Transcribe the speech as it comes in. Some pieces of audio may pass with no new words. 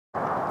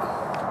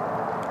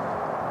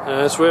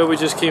That's where we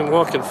just came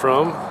walking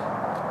from.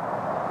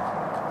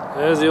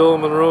 There's the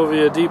old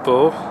Monrovia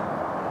Depot.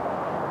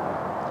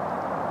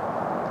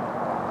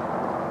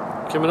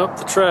 Coming up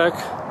the track,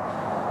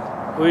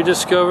 we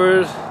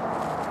discovered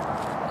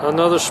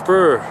another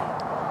spur.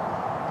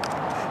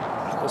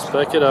 Let's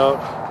back it out.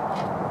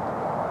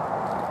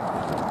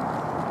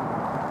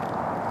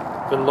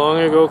 Been long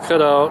ago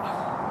cut out.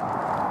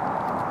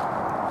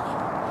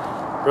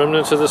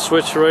 Remnants of the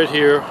switch right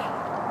here.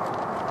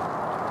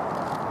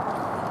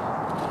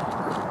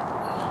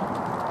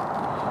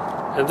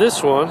 And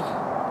this one,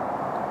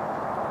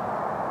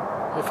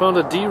 I found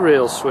a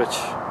derail switch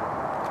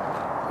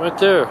right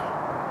there.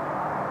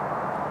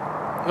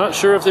 Not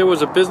sure if there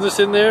was a business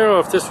in there or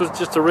if this was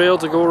just a rail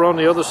to go around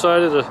the other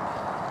side of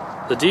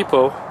the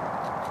depot.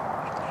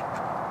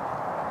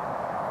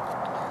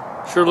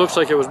 Sure looks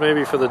like it was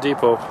maybe for the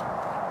depot.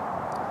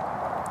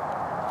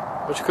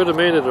 Which could have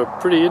made it a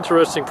pretty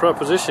interesting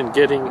proposition,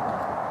 getting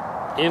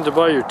in to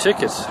buy your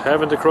tickets,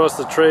 having to cross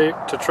the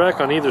track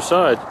on either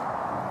side.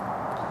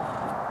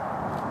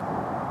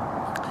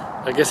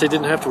 I guess they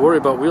didn't have to worry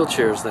about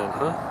wheelchairs then,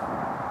 huh?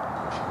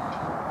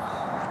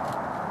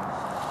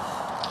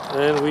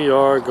 And we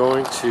are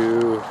going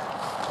to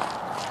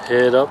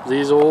head up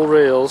these old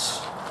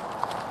rails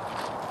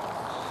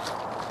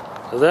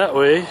that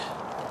way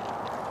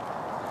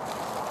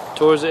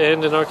towards the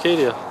end in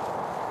Arcadia.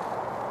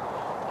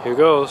 Here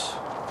goes.